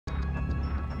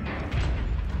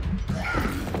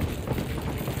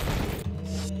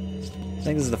I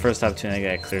think this is the first opportunity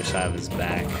I get a clear shot of his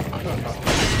back.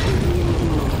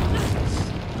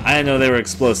 I didn't know they were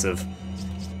explosive.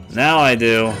 Now I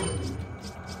do.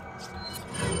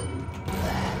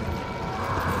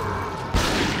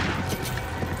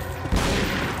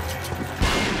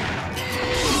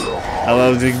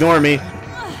 Hello, ignore me.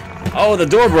 Oh, the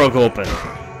door broke open.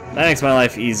 That makes my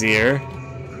life easier.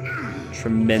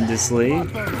 Tremendously.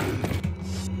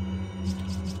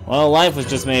 Well, life was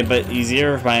just made a bit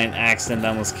easier by an accident that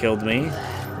almost killed me.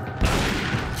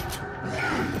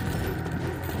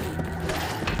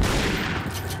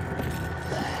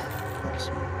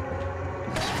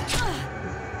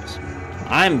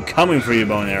 I'm coming for you,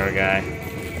 bone arrow guy.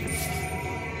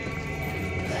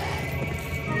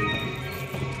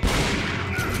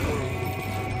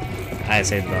 I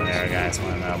saved the bone arrow guy, it's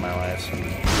one out of my life.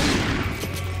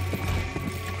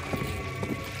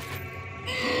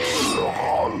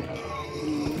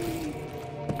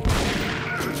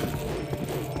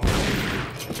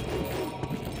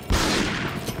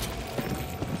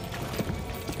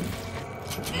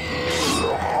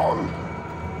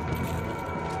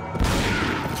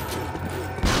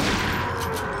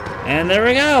 And there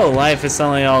we go! Life is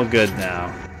suddenly all good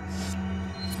now.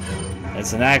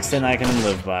 It's an accident I can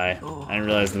live by. I didn't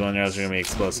realize the bone arrows were going to be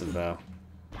explosive, though.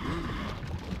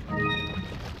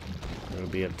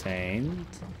 Ruby obtained.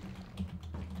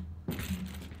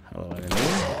 Hello, enemy.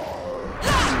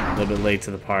 A little bit late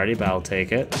to the party, but I'll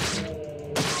take it.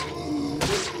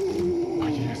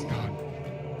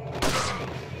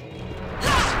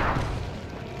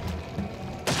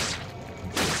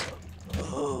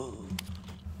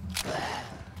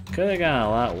 Could have gotten a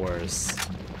lot worse.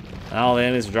 Now all the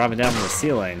enemies are dropping down from the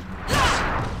ceiling.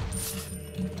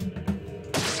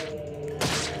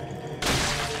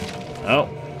 Oh.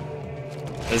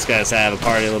 This guy's had a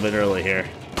party a little bit early here.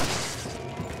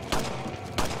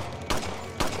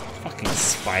 Fucking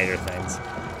spider things.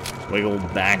 Wiggle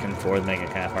back and forth, make it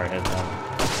kind of hard to hit them.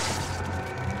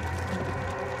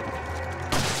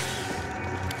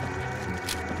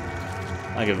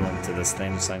 I'll give one to this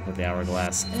thing, just like with the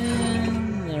hourglass.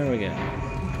 And there we go.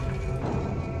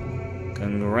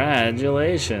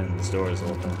 Congratulations, doors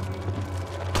open.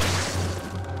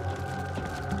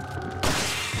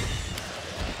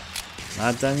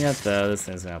 Not done yet though, this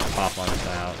thing's gonna pop on its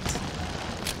out.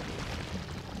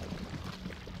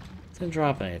 Didn't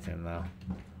drop anything though.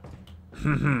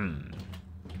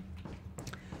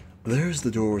 There's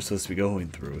the door we're supposed to be going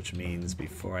through, which means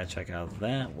before I check out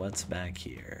that, what's back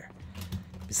here?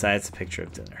 Besides a picture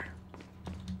of dinner.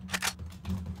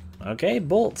 Okay,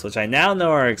 bolts, which I now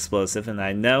know are explosive, and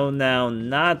I know now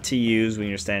not to use when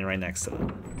you're standing right next to them.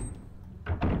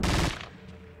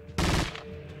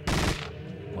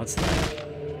 What's that?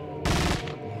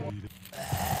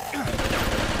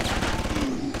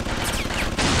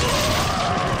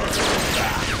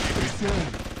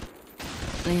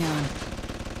 Leon,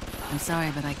 I'm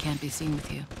sorry, but I can't be seen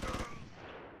with you.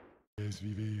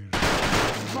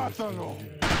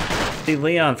 See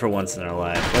Leon for once in our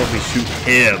life. What if we shoot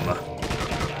him?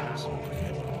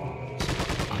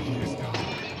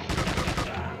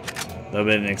 That'll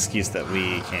be an excuse that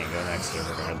we can't go next year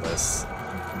regardless.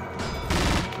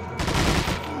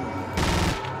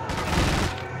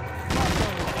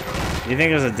 Do you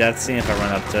think there's a death scene if I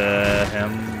run up to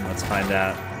him? Let's find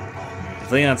out.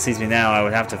 If Leon sees me now, I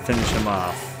would have to finish him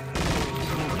off.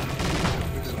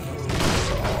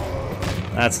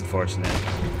 That's unfortunate.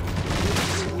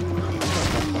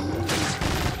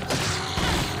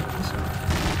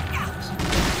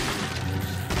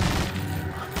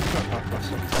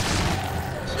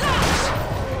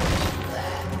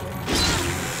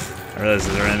 I realize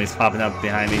there are enemies popping up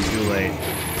behind me too late.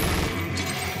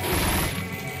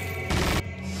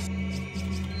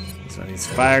 So these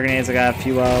fire grenades I got a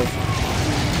few of.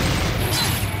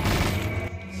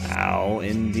 Ow,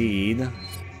 indeed.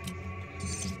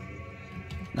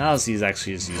 Now let's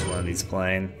actually just use one of these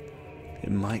plain.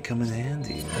 It might come in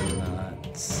handy, or not.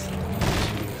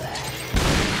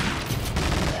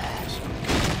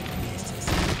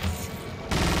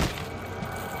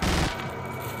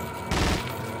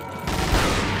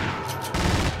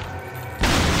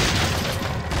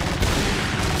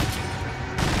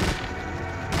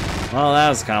 Well, that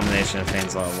was a combination of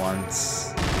things all at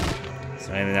once. Is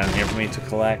there anything down here for me to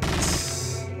collect?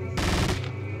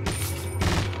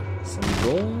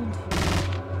 Gold.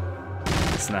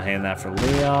 It's not handing that for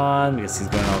Leon because he's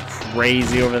going all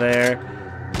crazy over there.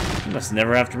 He must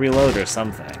never have to reload or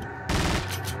something.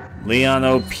 Leon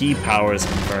OP power is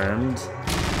confirmed.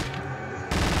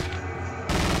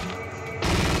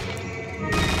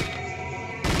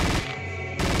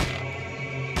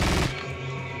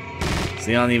 Is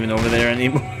Leon even over there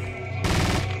anymore?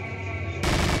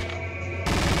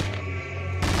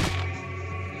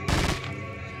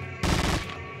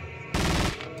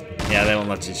 Yeah, they won't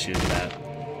let you shoot that.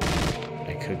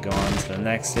 I could go on to the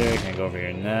next area. Can I go over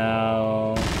here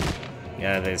now?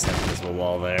 Yeah, they just have a visible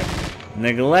wall there.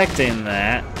 Neglecting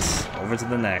that. Over to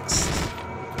the next.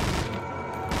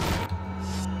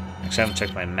 Actually, I haven't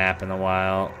checked my map in a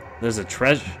while. There's a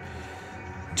treasure.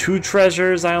 2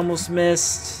 treasures I almost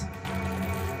missed.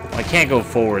 Well, I can't go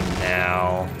forward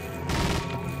now.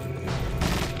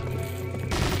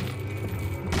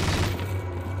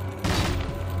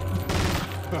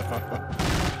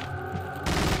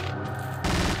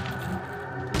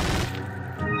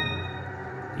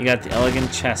 You got the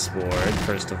elegant chessboard,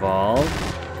 first of all.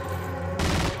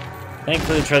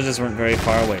 Thankfully, the treasures weren't very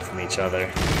far away from each other.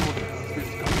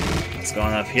 What's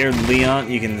going up here? Leon,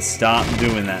 you can stop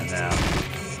doing that now.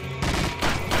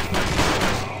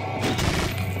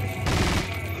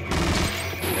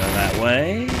 Go that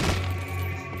way.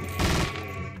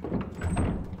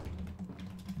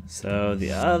 So,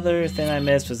 the other thing I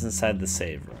missed was inside the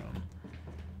save room.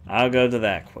 I'll go to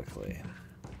that quickly.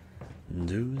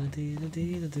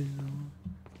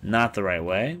 Not the right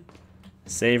way.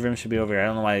 Save room should be over here. I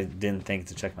don't know why I didn't think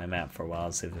to check my map for a while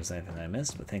to see if there's anything I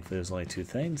missed, but thankfully there's only 2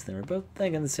 things. They were both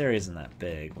thinking this area isn't that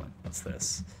big. What's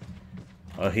this?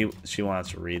 Oh, she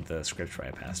wants to read the scripture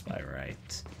I passed by,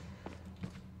 right?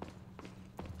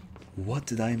 What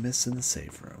did I miss in the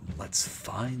save room? Let's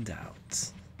find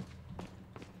out.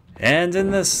 And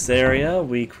in this area,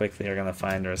 we quickly are going to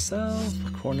find ourselves.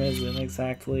 What corner is it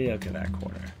exactly? Okay, that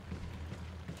corner.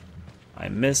 I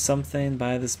missed something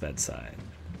by this bedside.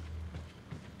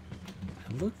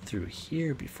 I looked through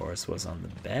here before this was on the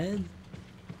bed.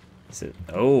 Is it?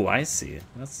 Oh, I see.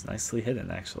 That's nicely hidden,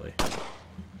 actually.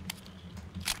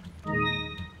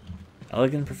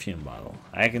 Elegant perfume bottle.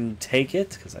 I can take it,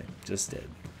 because I just did.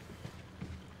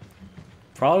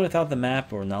 Probably without the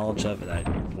map or knowledge of it, I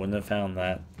wouldn't have found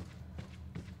that.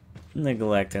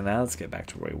 Neglecting that, let's get back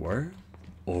to where we were.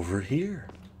 Over here.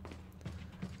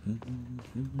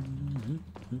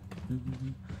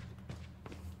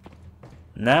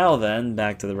 Now then,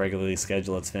 back to the regularly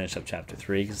scheduled. Let's finish up chapter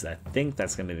 3, because I think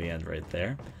that's going to be the end right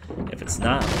there. If it's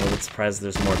not, I'm a little bit surprised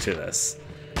there's more to this.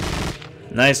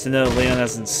 Nice to know Leon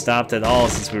hasn't stopped at all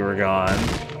since we were gone.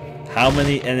 How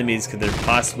many enemies could there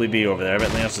possibly be over there? I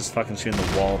bet Leon's just fucking shooting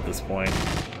the wall at this point.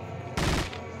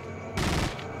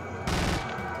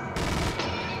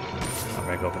 I'll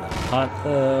break open that pot,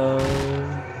 though.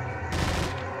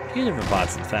 A few different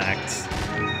pots, in fact.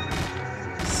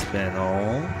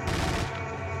 Spinel.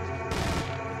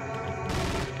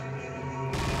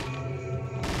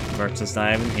 Merchant's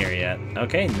not even here yet.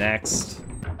 Okay, next.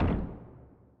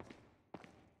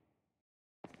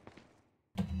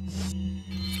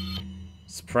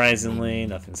 Surprisingly,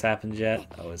 nothing's happened yet.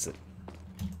 Oh, is it?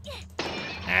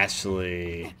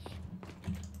 Ashley.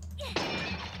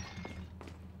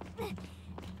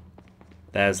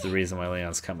 That is the reason why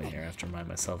Leon's coming here. I have to remind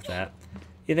myself that.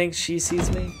 You think she sees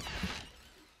me?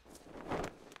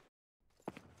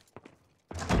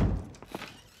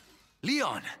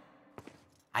 Leon!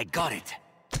 I got it.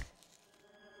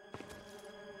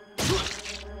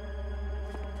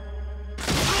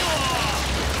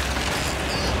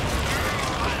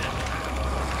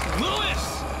 Louis!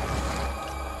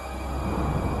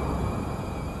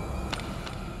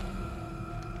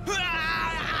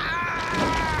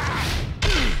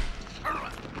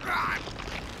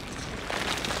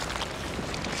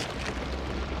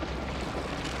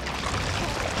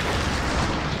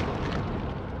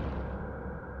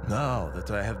 Now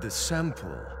that I have the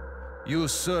sample, you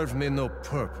serve me no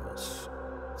purpose.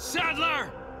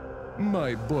 Sadler!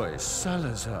 My boy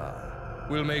Salazar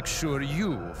will make sure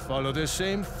you follow the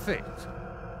same fate.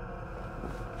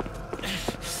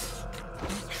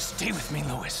 Stay with me,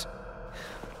 Louis.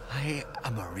 I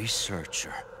am a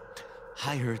researcher,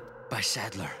 hired by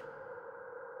Sadler.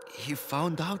 He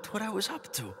found out what I was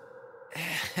up to.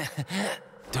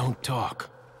 Don't talk.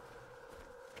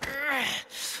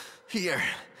 Here.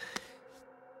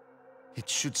 It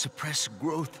should suppress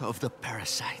growth of the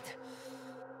parasite.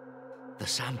 The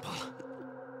sample.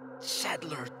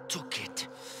 Sadler took it.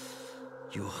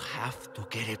 You have to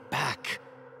get it back.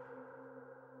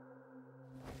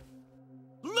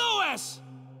 Louis!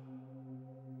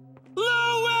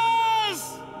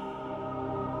 Louis!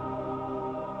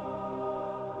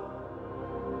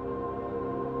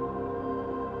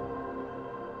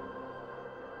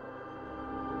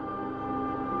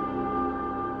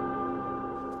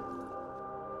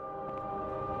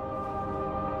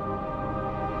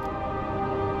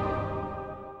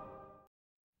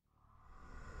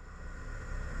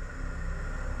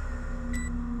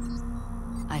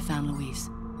 piece.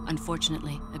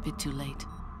 Unfortunately, a bit too late.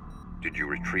 Did you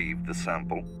retrieve the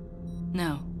sample?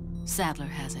 No, Sadler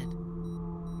has it.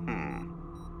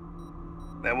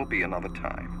 There will be another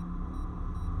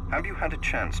time. Have you had a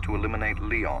chance to eliminate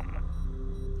Leon?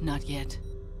 Not yet.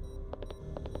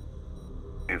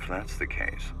 If that's the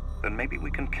case, then maybe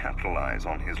we can capitalize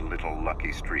on his little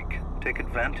lucky streak. Take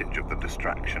advantage of the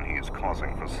distraction he is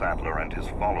causing for Sadler and his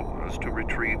followers to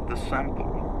retrieve the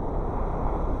sample.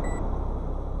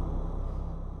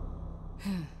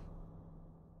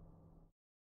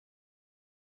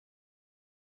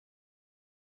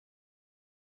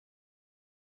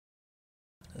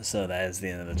 So that is the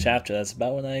end of the chapter. That's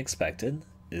about what I expected,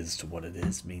 is to what it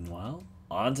is. Meanwhile,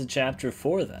 on to chapter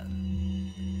 4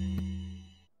 then.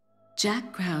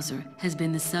 Jack Krauser has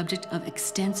been the subject of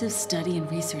extensive study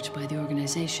and research by the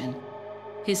organization.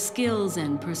 His skills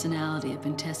and personality have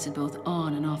been tested both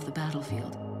on and off the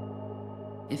battlefield.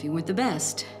 If he weren't the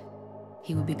best,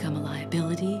 he would become a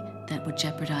liability that would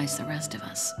jeopardize the rest of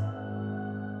us.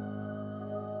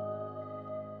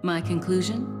 My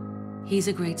conclusion? He's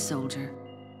a great soldier.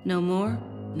 No more,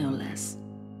 no less.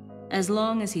 As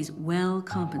long as he's well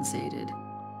compensated,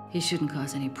 he shouldn't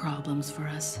cause any problems for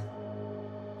us.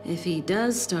 If he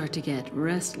does start to get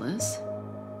restless,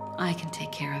 I can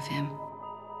take care of him.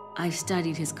 I've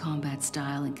studied his combat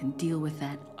style and can deal with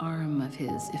that arm of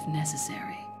his if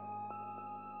necessary.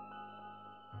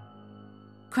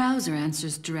 Krauser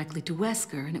answers directly to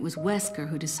Wesker, and it was Wesker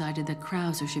who decided that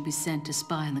Krauser should be sent to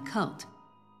spy on the cult.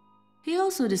 He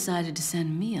also decided to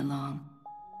send me along.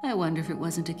 I wonder if it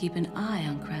wasn't to keep an eye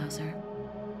on Krauser.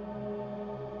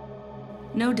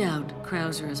 No doubt,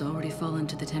 Krauser has already fallen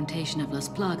to the temptation of Las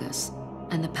Plagas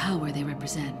and the power they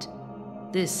represent.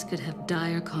 This could have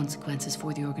dire consequences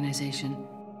for the organization.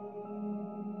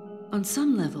 On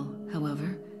some level,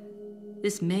 however,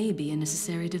 this may be a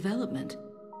necessary development,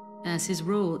 as his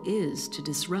role is to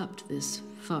disrupt this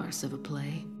farce of a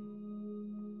play.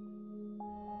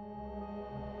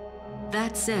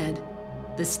 That said,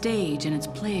 the stage and its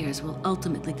players will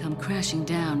ultimately come crashing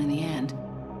down in the end.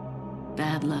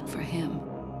 Bad luck for him.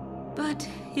 But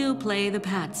he'll play the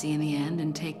patsy in the end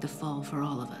and take the fall for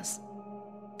all of us.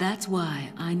 That's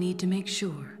why I need to make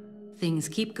sure things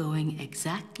keep going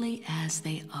exactly as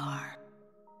they are.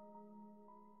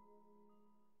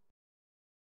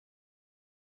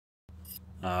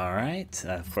 Alright,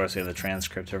 of course we have the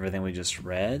transcript of everything we just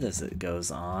read as it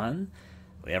goes on.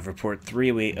 We have report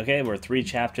 3. We're 3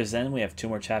 chapters in. We have 2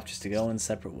 more chapters to go in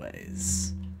separate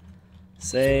ways.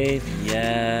 Save,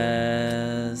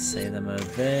 yes. Save the mode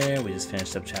there. We just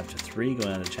finished up chapter 3,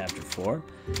 going on to chapter 4.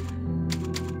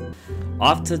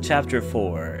 Off to chapter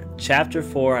 4. Chapter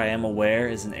 4, I am aware,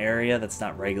 is an area that's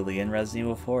not regularly in Resident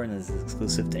Evil 4 and is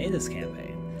exclusive to Ada's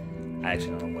campaign. I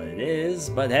actually don't know what it is,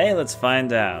 but hey, let's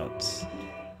find out.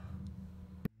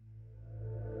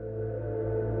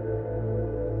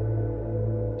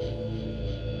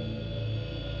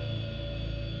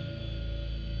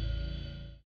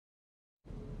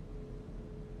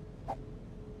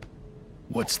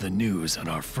 What's the news on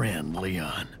our friend,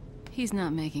 Leon? He's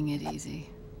not making it easy.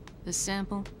 The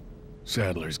sample?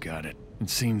 Sadler's got it. It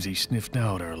seems he sniffed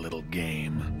out our little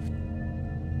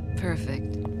game.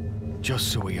 Perfect.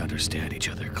 Just so we understand each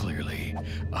other clearly,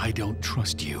 I don't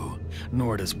trust you,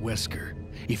 nor does Wesker.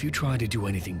 If you try to do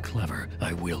anything clever,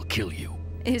 I will kill you.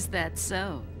 Is that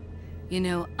so? You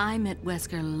know, I met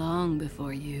Wesker long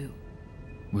before you.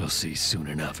 We'll see soon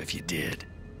enough if you did.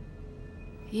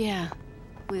 Yeah,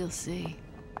 we'll see.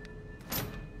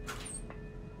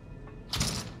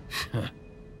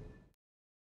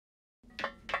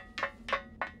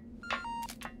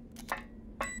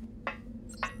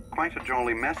 Quite a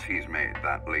jolly mess he's made,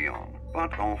 that Leon,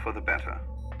 but all for the better.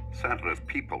 Sadler's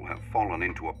people have fallen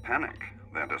into a panic.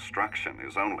 Their destruction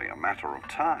is only a matter of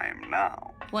time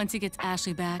now. Once he gets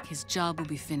Ashley back, his job will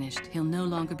be finished. He'll no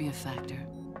longer be a factor.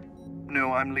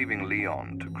 No, I'm leaving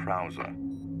Leon to Krauser.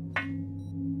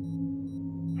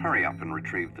 Hurry up and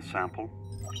retrieve the sample.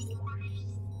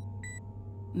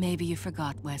 Maybe you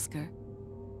forgot, Wesker.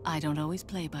 I don't always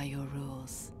play by your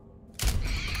rules.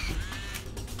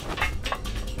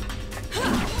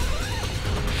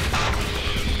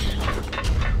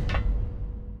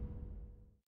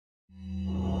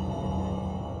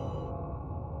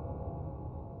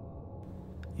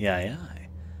 Yeah.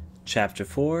 Chapter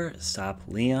 4, Stop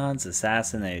Leon's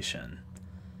Assassination.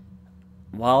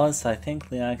 Wallace, I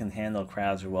think Leon can handle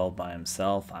Krauser well by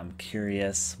himself. I'm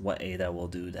curious what Ada will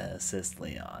do to assist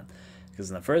Leon.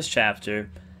 Because in the first chapter,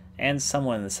 and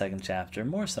somewhat in the second chapter,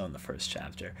 more so in the first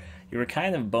chapter, you were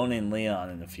kind of boning Leon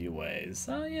in a few ways.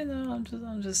 So, you know,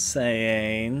 I'm just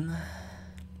saying.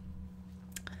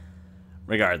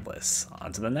 regardless,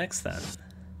 on to the next then.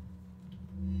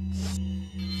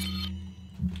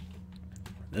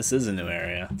 This is a new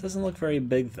area. Doesn't look very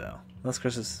big though. Unless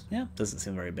Chris yeah, doesn't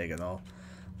seem very big at all.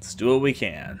 Let's do what we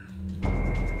can.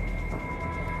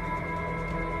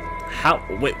 How?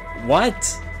 Wait,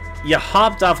 what? You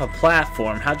hopped off a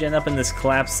platform. How'd you end up in this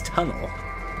collapsed tunnel?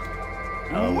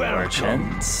 Oh,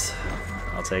 merchant.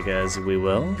 I'll take it as we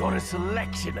will. Got a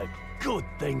selection of good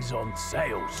things on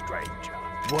sale, stranger.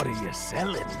 What are you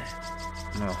selling?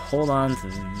 I'm gonna hold on to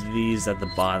these at the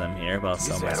bottom here, but I'll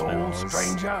sell my spinels.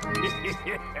 Stranger?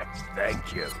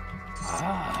 Thank you.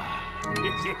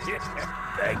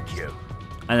 Thank you.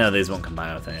 I know these won't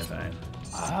combine with anything.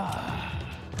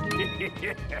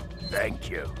 Thank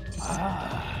you.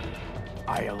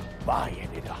 I'll buy it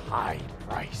at a high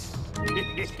price.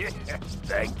 Thank you.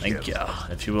 Thank you.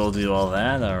 If you will do all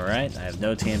that, alright. I have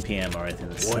no TMP ammo or anything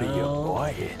to sell. What are you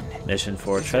buying? Mission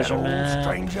 4 Is treasure that map.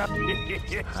 stranger?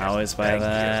 I always buy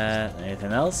that.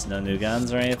 Anything else? No new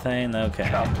guns or anything? Okay.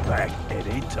 Come back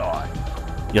anytime.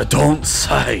 You don't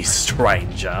say,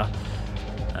 stranger.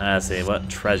 Let's see, what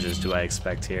treasures do I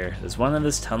expect here? There's one in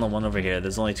this tunnel, one over here.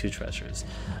 There's only 2 treasures.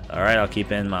 Alright, I'll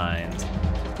keep it in mind.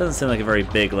 Doesn't seem like a very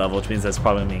big level, which means that's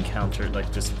probably going to be encountered,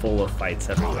 like, just full of fights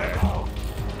everywhere.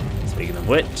 Speaking of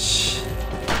which...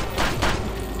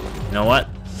 You know what?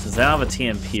 Since I don't have a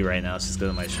TMP right now, let's just go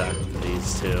to my shotgun for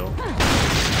these 2.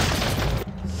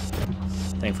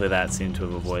 Thankfully that seemed to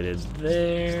have avoided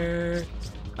there.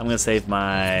 I'm going to save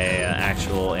my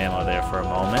actual ammo there for a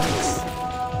moment.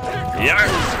 Yarr!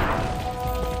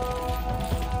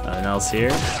 Nothing else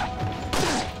here.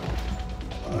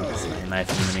 Knife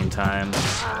in the meantime.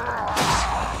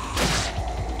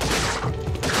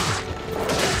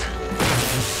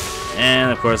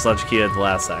 And of course, electrocute at the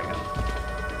last second.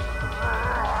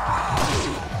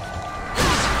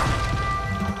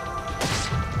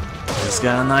 Just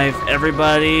got a knife,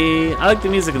 everybody. I like the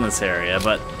music in this area,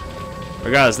 but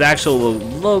regardless, the actual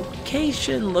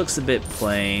location looks a bit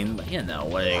plain. But you know,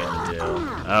 what are you gonna do?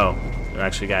 Oh, there are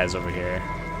actually guys over here.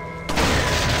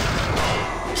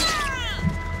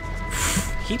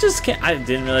 He just can't. I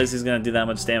didn't realize he's gonna do that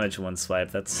much damage in one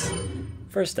swipe. That's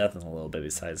first death in a little bit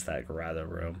besides that Grotto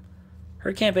room.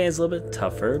 Her campaign is a little bit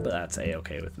tougher, but that's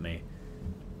a-okay with me.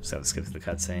 Just have to skip through the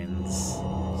cutscenes.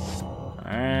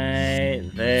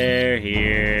 Alright, they're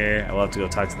here. I will have to go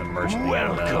talk to the merchant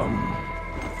again, though.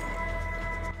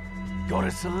 Got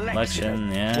a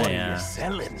selection. Yeah, what yeah. Are you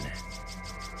selling?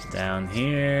 Down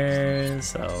here,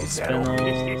 so spinel,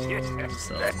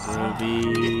 so ruby,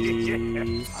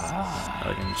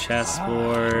 looking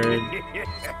chestboard,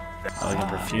 looking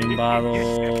perfume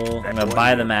bottle. I'm gonna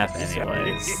buy the map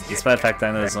anyways, despite the fact that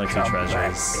I know there's only 2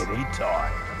 treasures.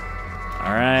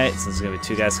 Alright, so there's gonna be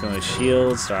 2 guys coming with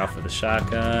shields. Start off with a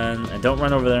shotgun, and don't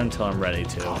run over there until I'm ready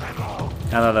to. I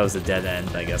thought that was a dead end,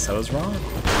 but I guess I was wrong.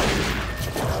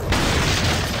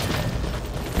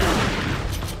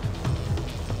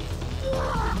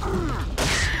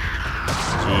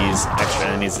 Jeez, extra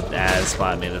enemies that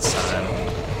spotted me this time.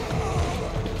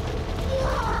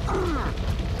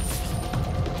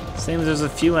 Seems there's a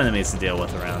few enemies to deal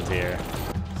with around here.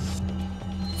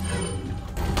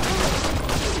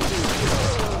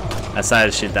 I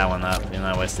decided to shoot that one up, and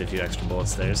I wasted a few extra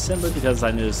bullets there, simply because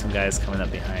I knew there some guys coming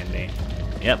up behind me.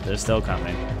 Yep, they're still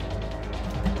coming.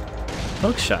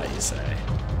 Hookshot, you say?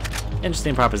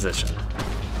 Interesting proposition.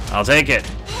 I'll take it.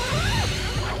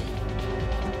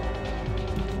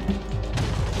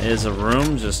 It is a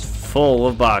room just full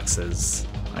of boxes.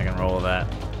 I can roll with that.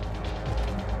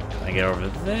 Can I get over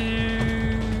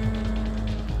there?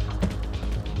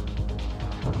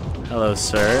 Hello,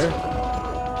 sir.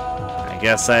 I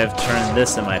guess I've turned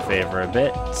this in my favor a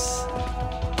bit.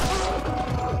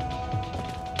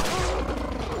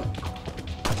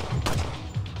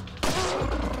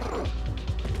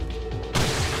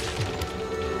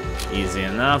 Easy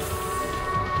enough.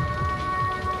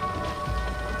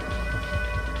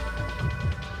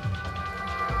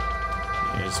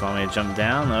 Want me to jump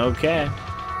down? Okay.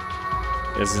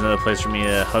 This is another place for me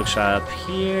to hookshot up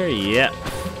here. Yep.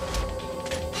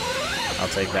 I'll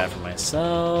take that for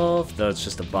myself, though it's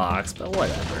just a box, but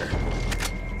whatever.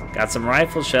 Got some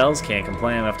rifle shells, can't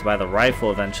complain. I have to buy the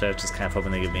rifle eventually. I was just kind of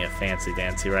hoping they give me a fancy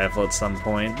dancy rifle at some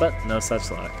point, but no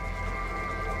such luck.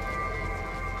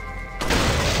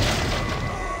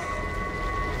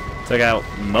 Took out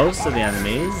most of the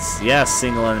enemies. Yes,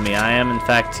 single enemy. I am in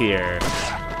fact here.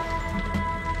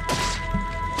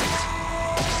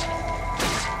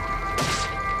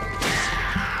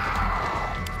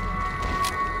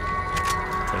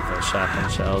 Shotgun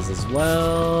shells as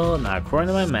well. Now, according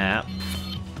to my map,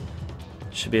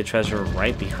 Should be a treasure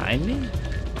right behind me?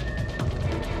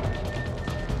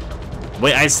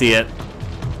 Wait, I see it.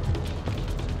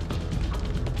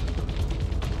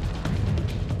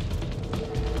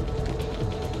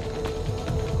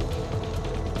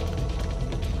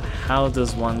 How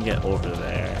does one get over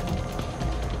there?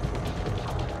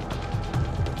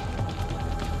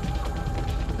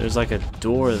 There's like a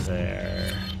door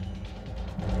there.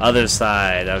 Other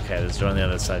side. Okay, there's a door on the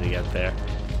other side to get there.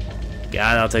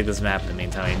 Yeah, I'll take this map in the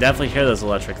meantime. You can definitely hear those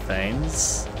electric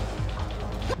things.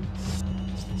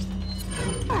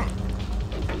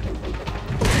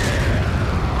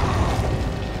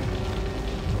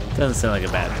 Doesn't sound like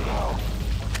a bad deal.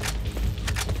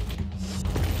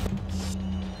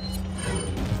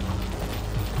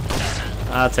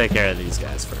 I'll take care of these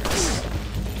guys first.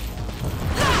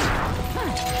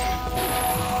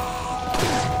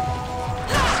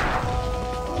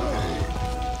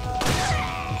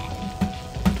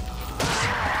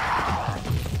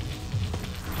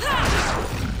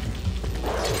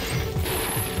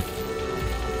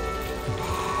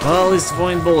 Well, at least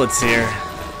avoiding bullets here.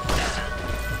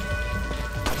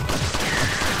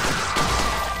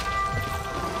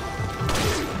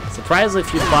 Surprisingly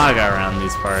few Baga around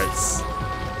these parts.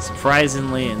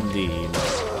 Surprisingly indeed.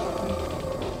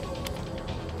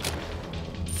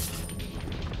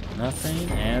 Nothing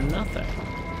and nothing.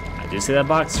 I do see that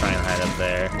box trying to hide up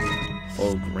there.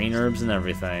 Full of green herbs and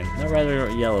everything. No red or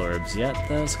yellow herbs yet,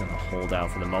 though. It's gonna hold out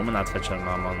for the moment. Not to mention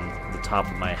I'm on the top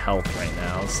of my health right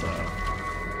now, so.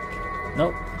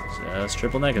 Nope. Just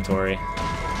triple negatory.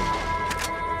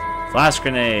 Flash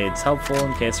grenades. Helpful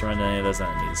in case I run into any of those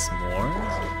enemies. More.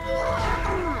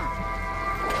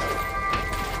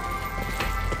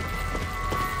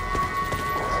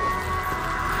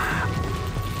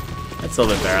 That's a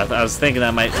little bit better. I was thinking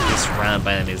I might be surrounded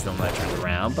by enemies then when I turn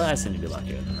around, but I seem to be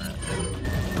luckier than that.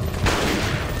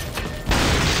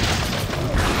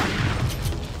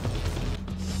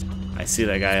 I see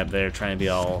that guy up there trying to be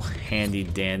all handy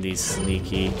dandy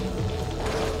sneaky.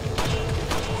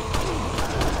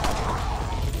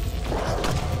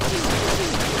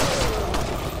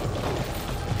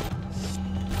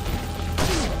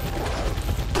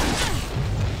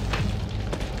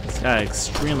 He's got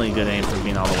extremely good aim for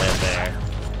being all the way up there.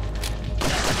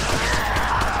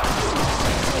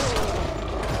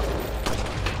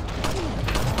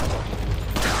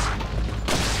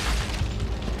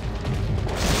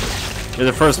 You're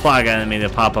the first Plaga enemy to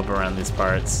pop up around these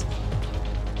parts.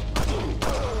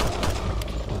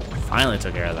 Finally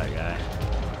took care of that guy.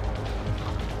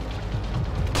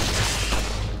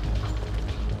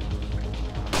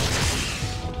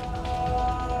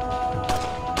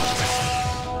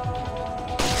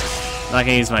 I'm not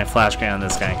gonna use my flash grenade on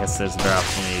this guy because there's a better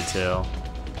opportunity to.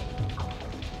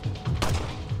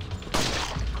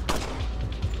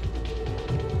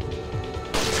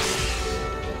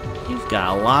 You've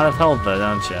got a lot of health though,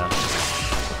 don't you?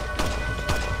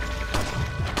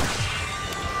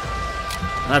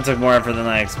 That took more effort than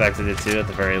I expected it to, at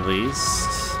the very least.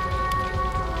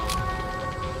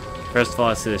 First of all,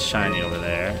 I see this shiny over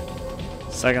there.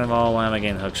 Second of all, why am I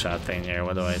getting hookshot thing here?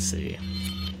 What do I see?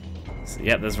 So,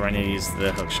 yep, this is where I need to use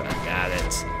the hookshot. Got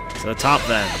it. So the top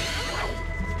then.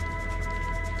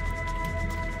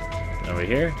 Over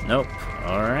here? Nope.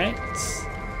 Alright.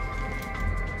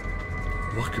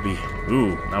 What could be...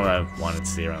 Ooh, not what I wanted to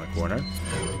see around the corner.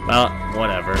 Well,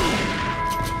 whatever.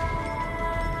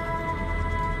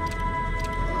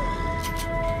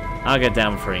 I'll get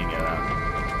down before you can get up.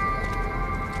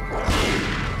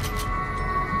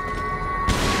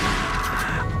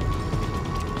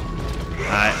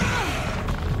 Alright.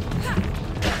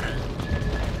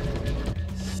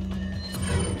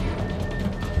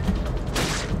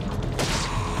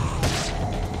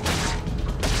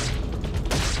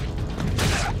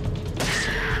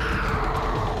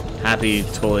 Happy you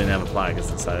totally didn't have a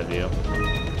Plagas inside of you.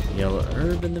 Yellow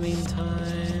herb in the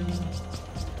meantime.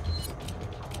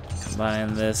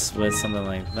 Combine this with something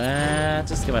like that.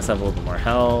 Just give myself a little bit more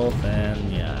health,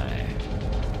 and yeah.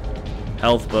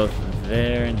 Health both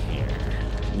there and here.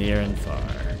 Near and far.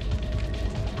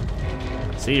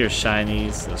 See your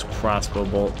shinies, those crossbow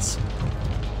bolts.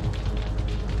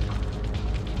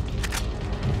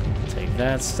 Take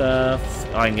that stuff.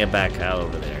 Oh, I can get back out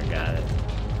over there. Got it.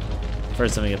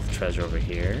 First, let me get the treasure over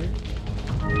here.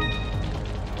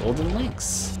 Golden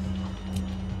links.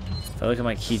 If I look at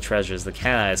my key treasures, the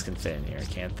cat eyes can fit in here,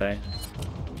 can't they?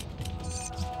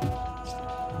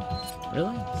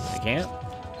 Really? They can't?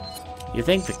 You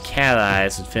think the cat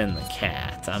eyes would fit in the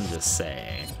cat, I'm just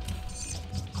saying.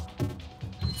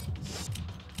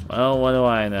 Well, what do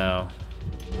I know?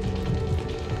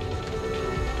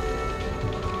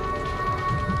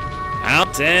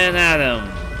 Out and at him.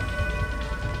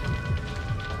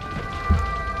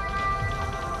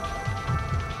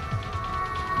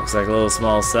 Looks like a little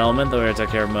small settlement, though we already took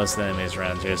care of most of the enemies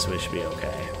around here, so we should be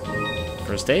okay.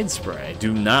 First aid spray.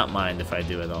 Do not mind if I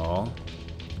do it all.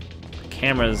 The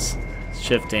camera's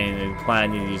shifting,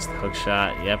 implying you use the hook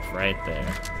shot. Yep, right there.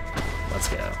 Let's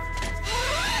go.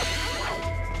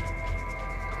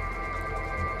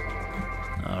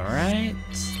 Alright.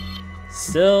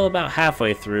 Still about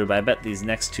halfway through, but I bet these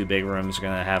next two big rooms are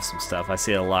going to have some stuff. I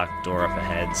see a locked door up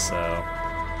ahead, so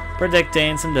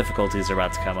predicting some difficulties are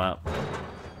about to come up.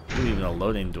 Ooh, even a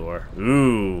loading door.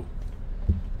 Ooh.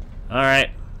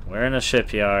 Alright, we're in a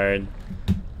shipyard.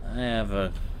 I have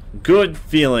a good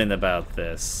feeling about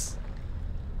this.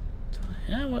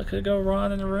 Yeah, what could go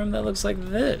wrong in a room that looks like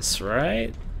this,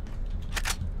 right?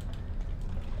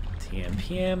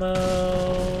 TMP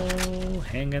ammo,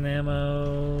 handgun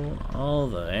ammo, all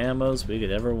the ammos we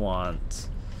could ever want.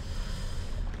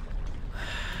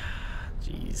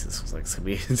 Jeez, this looks like it's gonna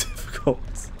be difficult.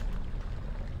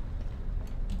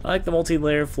 I like the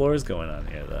multi-layer floors going on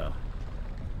here, though.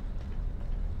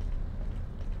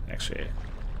 Actually,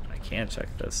 I can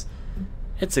check this.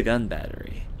 It's a gun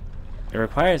battery. It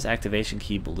requires activation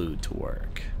key blue to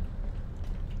work.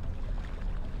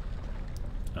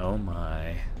 Oh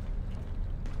my.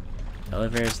 The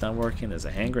elevator's not working. There's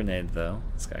a hand grenade, though.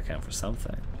 It's gotta count for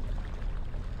something.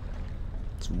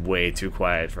 It's way too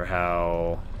quiet for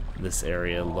how this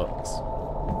area looks.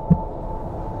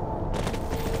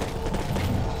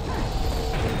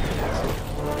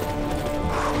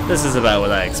 This is about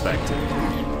what I expected.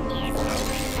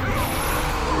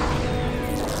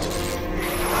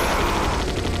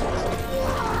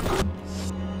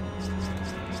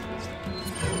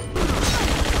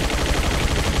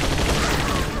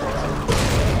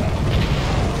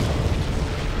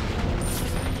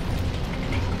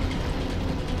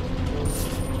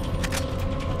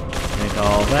 Make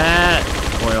all that,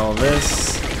 point all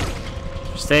this.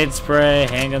 First aid spray,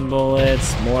 handgun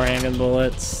bullets, more handgun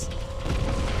bullets.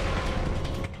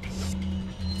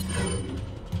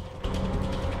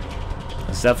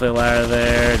 There's definitely a ladder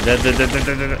there.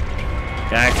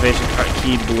 Activation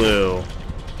key blue.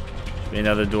 Should be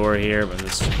another door here, but I'm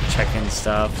just checking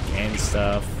stuff, scanning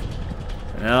stuff.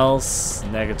 Anything else?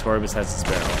 Negatory besides this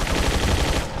barrel.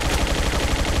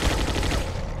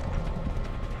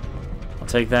 I'll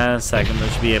take that in a second. There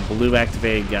should be a blue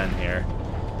activated gun here.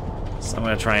 So I'm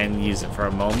going to try and use it for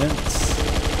a moment.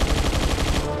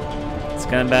 It's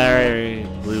gun battery,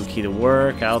 blue key to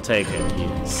work. I'll take it.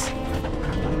 Use.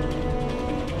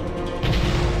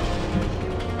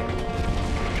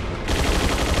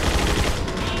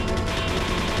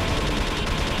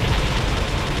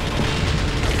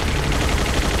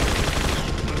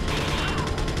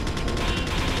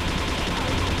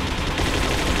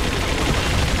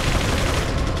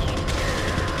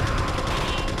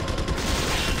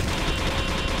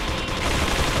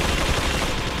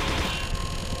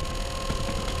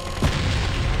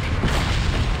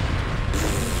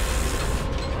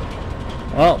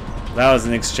 Well, that was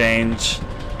an exchange.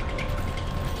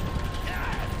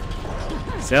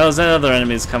 See, those other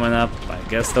enemies coming up. I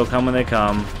guess they'll come when they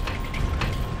come.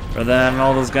 Rather than having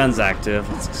all those guns active,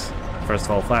 let's first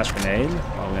of all flash grenade.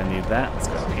 Well, we're gonna need that. Let's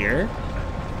go up here.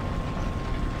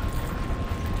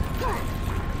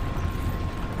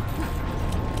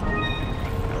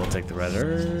 I will take the red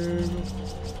herb.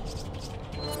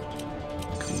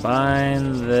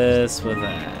 Combine this with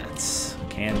that.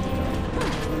 Can do.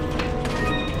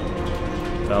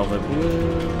 Velvet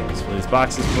blue. Will these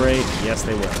boxes break? Yes,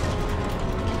 they will.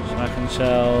 Shotgun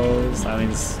shells. That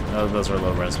means oh, those are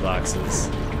low-res boxes.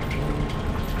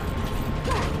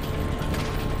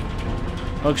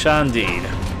 Hookshot indeed.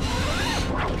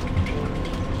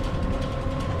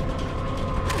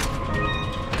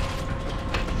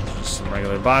 Just some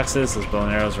regular boxes. Those bow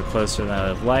and arrows were closer than I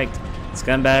would have liked. This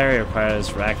gun battery requires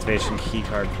for activation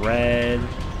keycard red.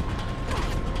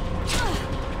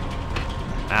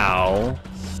 Ow.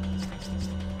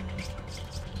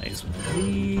 Nice one of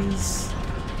these.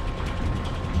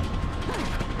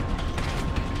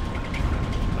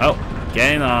 Oh,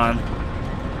 getting on.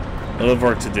 A little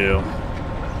work to do.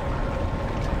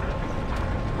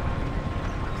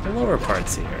 The lower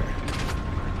parts here.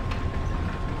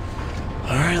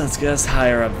 Alright, let's get us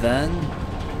higher up then.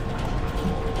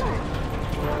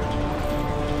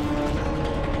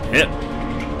 Yep.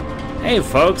 Hey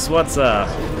folks, what's up?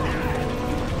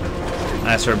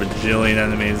 I saw a bajillion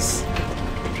enemies.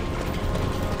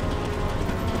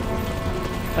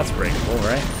 That's breakable,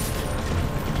 right?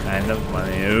 Kind of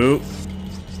money. Oop.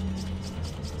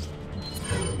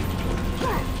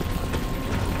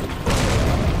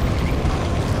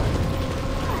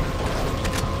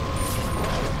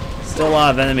 Still a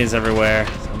lot of enemies everywhere.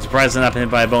 I'm surprised I'm not been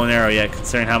hit by a bow and arrow yet,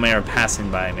 considering how many are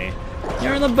passing by me.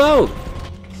 You're in the boat!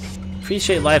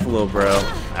 Appreciate life a little, bro.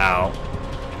 Ow.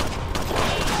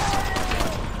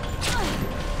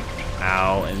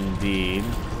 Ow, indeed.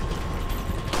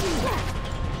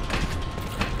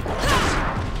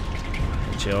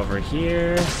 Get you over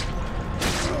here.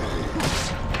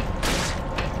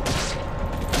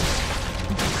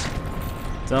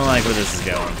 Don't like where this is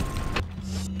going.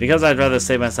 Because I'd rather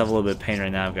save myself a little bit of pain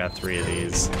right now, I've got 3 of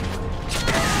these.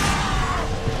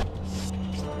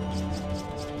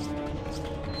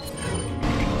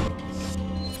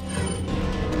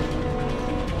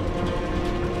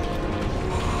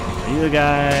 Are you the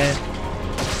guy?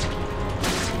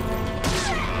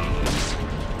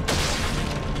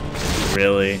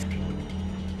 Really?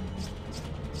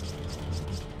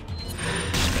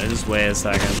 Just wait a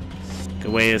second.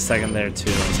 Could wait a second there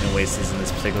too. I'm just gonna waste these in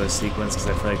this particular sequence because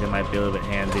I feel like they might be a little bit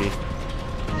handy.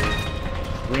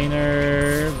 Green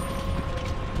herb.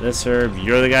 This herb.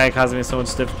 You're the guy causing me so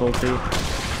much difficulty.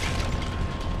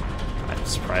 I'm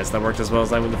surprised that worked as well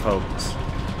as I would have hoped.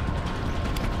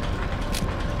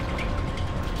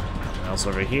 What else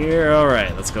over here?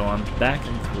 Alright, let's go on back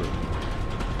and through.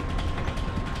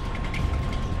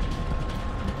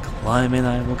 Climbing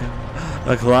I will go.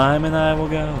 A climbing I will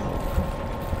go.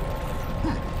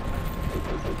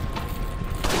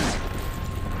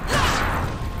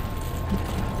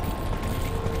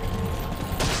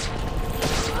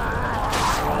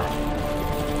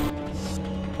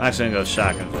 I'm actually gonna go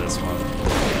shotgun for this one.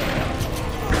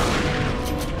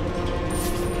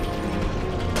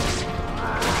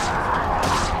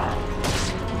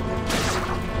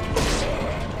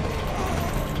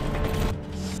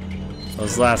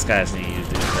 Those last guys need you to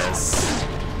do this.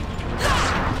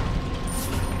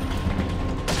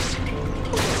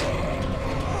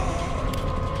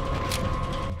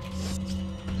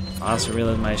 Also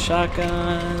reload my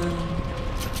shotgun.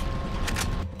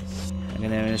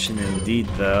 An ammunition indeed,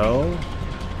 though.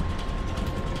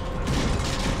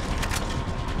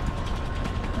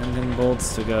 Handgun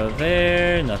bolts to go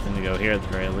there. Nothing to go here at the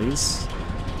very least.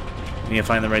 We need to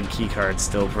find the red key card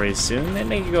still pretty soon. They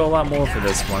make you go a lot more for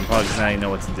this one, probably because now you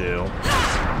know what to do.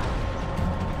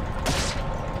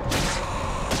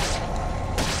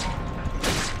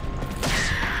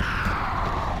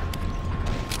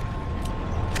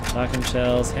 Shotgun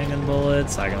shells, handgun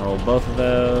bullets. I can hold both of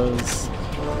those.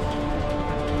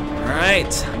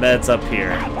 Alright, I bet it's up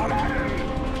here.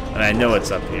 And I know it's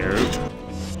up here.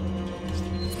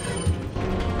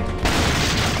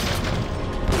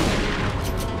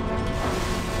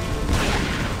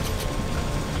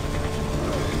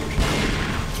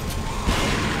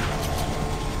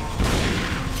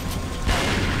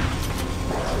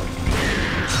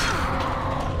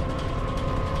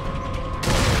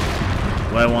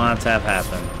 What I want to have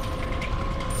happen.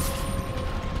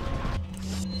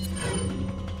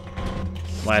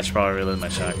 Well, I should probably reload my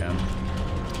shotgun.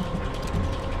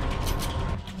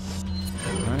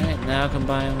 Alright, now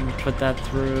combine, put that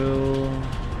through.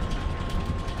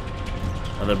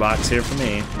 Another box here for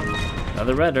me.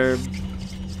 Another red herb.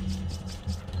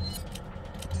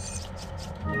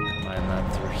 Combine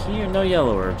that through here. No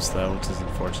yellow herbs though, which is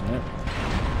unfortunate.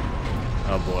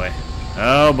 Oh boy.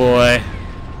 Oh boy.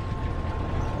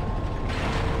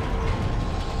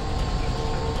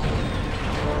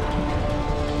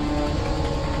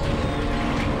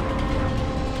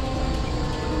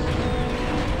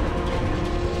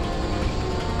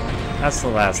 That's the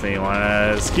last thing you want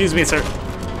to... Excuse me, sir.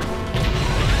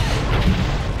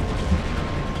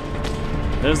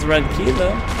 There's the red key,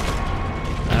 though.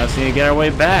 Now we need to get our way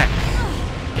back.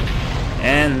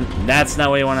 And that's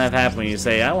not what you want to have happen when you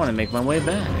say, I want to make my way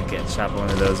back. Get shot by one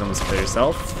of those, almost kill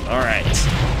yourself. Alright.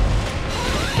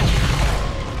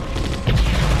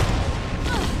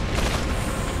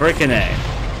 Frickin'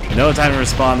 A. No time to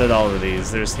respond at all of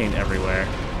these. There's paint everywhere.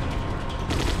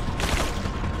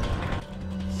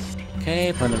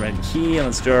 Okay, put in the red key, and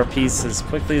let's do our piece as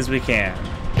quickly as we can.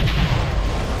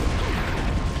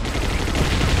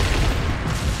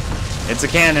 It's a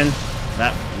cannon.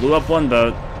 That blew up one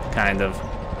boat, kind of.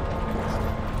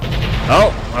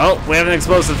 Oh, we have an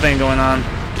explosive thing going on.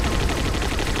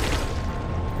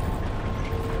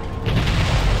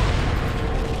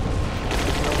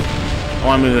 I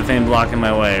want to move the thing blocking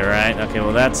my way, right? Okay,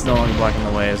 well that's no longer blocking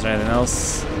the way. Is there anything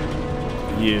else?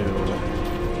 You.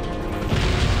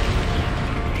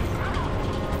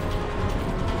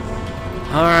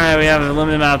 Alright, we have a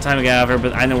limited amount of time to get out of here,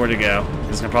 but I know where to go.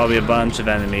 There's gonna probably be a bunch of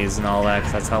enemies and all that,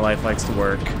 because that's how life likes to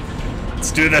work.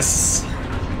 Let's do this!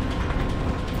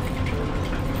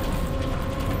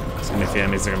 It's gonna gonna be a few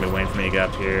enemies that are gonna be waiting for me to get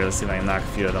up here. Let's see if I can knock a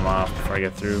few of them off before I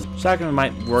get through. Shotgun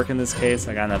might work in this case.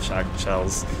 I got enough shotgun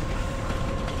shells.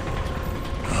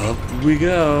 Up we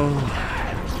go.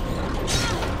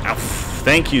 Ow.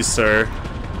 Thank you, sir.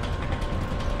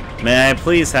 May I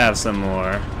please have some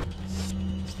more?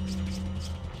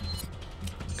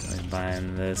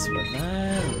 Combine this with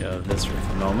that. We'll go with this for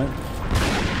a moment.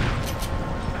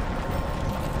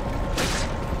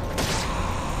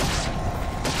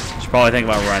 Should probably think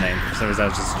about running. For some reason I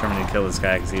was just determined to kill this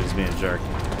guy because he was being a jerk.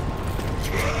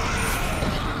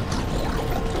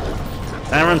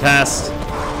 Time to run past.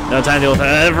 No time to deal with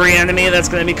every enemy that's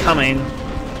going to be coming.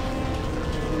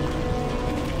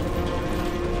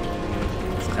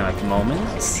 It's kind of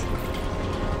moment.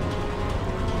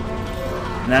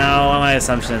 Now, my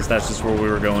assumption is that's just where we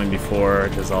were going before,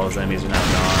 because all those enemies are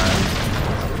now gone.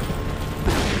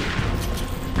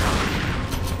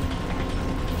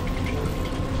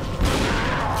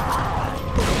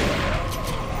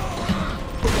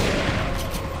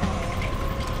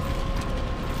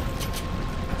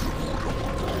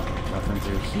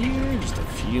 Here, just a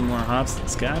few more hops and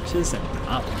scotches and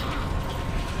up.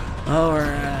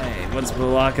 Alright, what's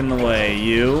blocking the way?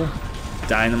 You,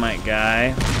 dynamite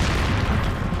guy.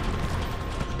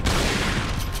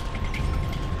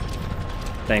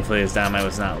 Thankfully his dynamite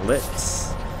was not lit.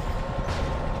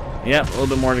 Yep, a little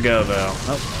bit more to go though.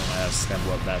 Oh, I just gotta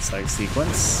blow up that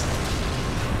sequence.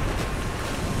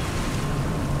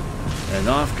 And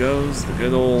off goes the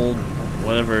good old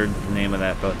whatever the name of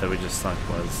that boat that we just sunk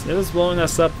was. It was blowing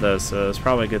us up though, so it's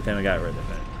probably a good thing we got rid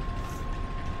of it.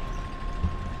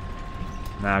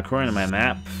 Now, according to my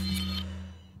map...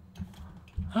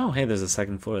 Oh, hey, there's a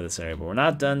second floor of this area, but we're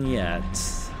not done yet.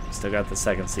 Still got the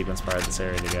second sequence part of this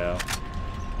area to go.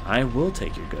 I will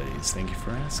take your goodies, thank you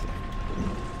for asking.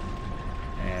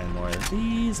 And more of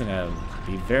these, I'm gonna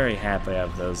be very happy to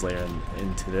have those later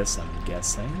into this, I'm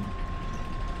guessing.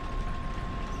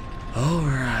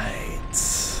 Alright.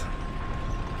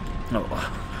 Oh, I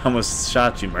almost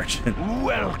shot you, Merchant.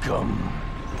 Welcome.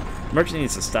 Merchant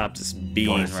needs to stop just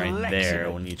being right there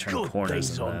when you turn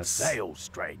corners in on this. sale,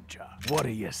 stranger. What are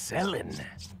you selling?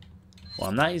 Well,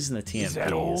 I'm not using the TMP, Is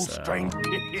that all, so... stranger?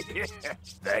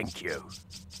 Thank you.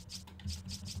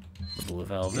 The blue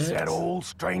velvet. Is that all,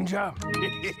 stranger?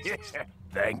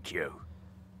 Thank you.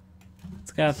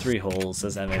 It's got 3 holes.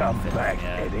 Doesn't have Come anything back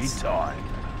yet. anytime.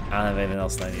 I don't have anything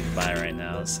else that I need to buy right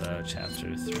now, so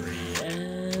chapter 3.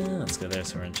 And let's go there,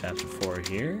 so we're in chapter 4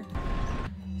 here.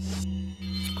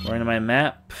 According to my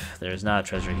map, there's not a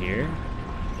treasure here.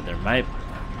 But there might...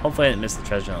 Hopefully I didn't miss the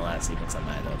treasure in the last sequence, I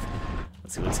might have.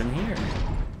 Let's see what's in here.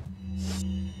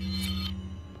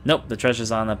 Nope, the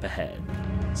treasure's on up ahead.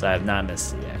 So I have not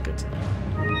missed it yet, good to know.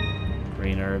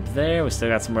 Green herb there, we still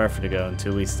got some more effort to go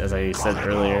into. As I said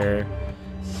earlier,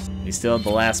 we still have the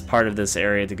last part of this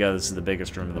area to go. This is the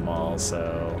biggest room of them all,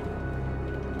 so...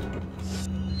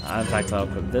 in fact, I'll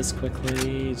equip this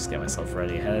quickly. Just get myself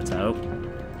ready ahead of time.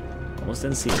 Oh, almost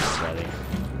didn't see it already.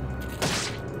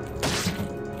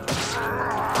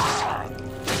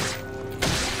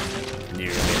 I knew you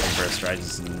were going to be the first, right?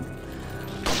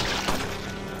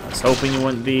 I was hoping you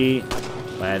wouldn't be,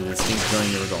 but I had a distinct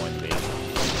feeling you were going to be.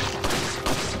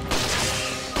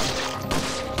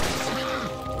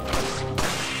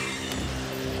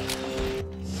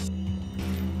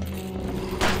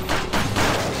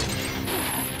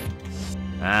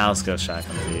 Let's go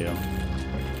shotgun for you.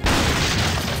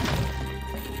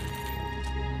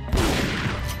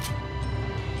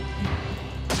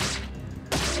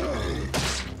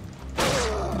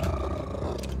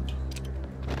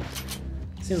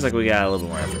 Seems like we got a little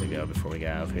more effort to go before we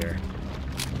get out of here.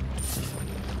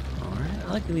 Alright,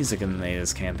 I like the music in the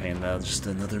Natives campaign though, just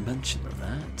another mention of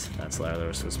that. That's the area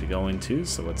we're supposed to be going to,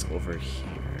 so what's over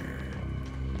here?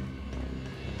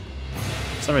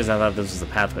 For some reason I thought this was a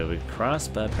pathway we could cross,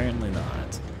 but apparently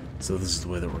not. So this is the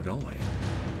way that we're going.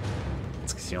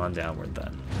 Let's continue on downward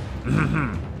then.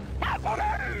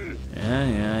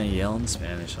 Yeah, yell in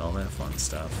Spanish, all that fun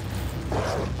stuff.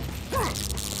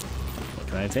 What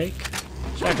can I take?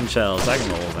 Shotgun shells, I can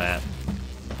roll that.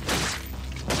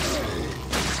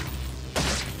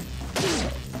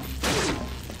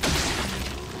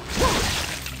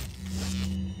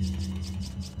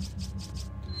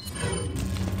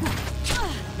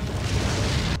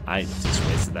 I just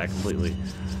wasted that completely.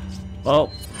 Well,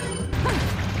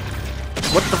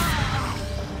 what the?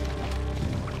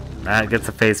 That gets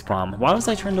a facepalm. Why was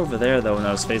I turned over there though when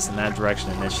I was facing that direction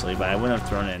initially? But I wouldn't have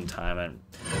thrown it in time.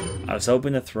 I was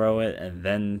hoping to throw it and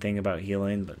then think about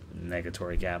healing, but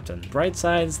negatory captain. Bright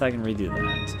side is that I can redo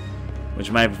that,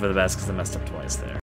 which might be for the best because I messed up twice there.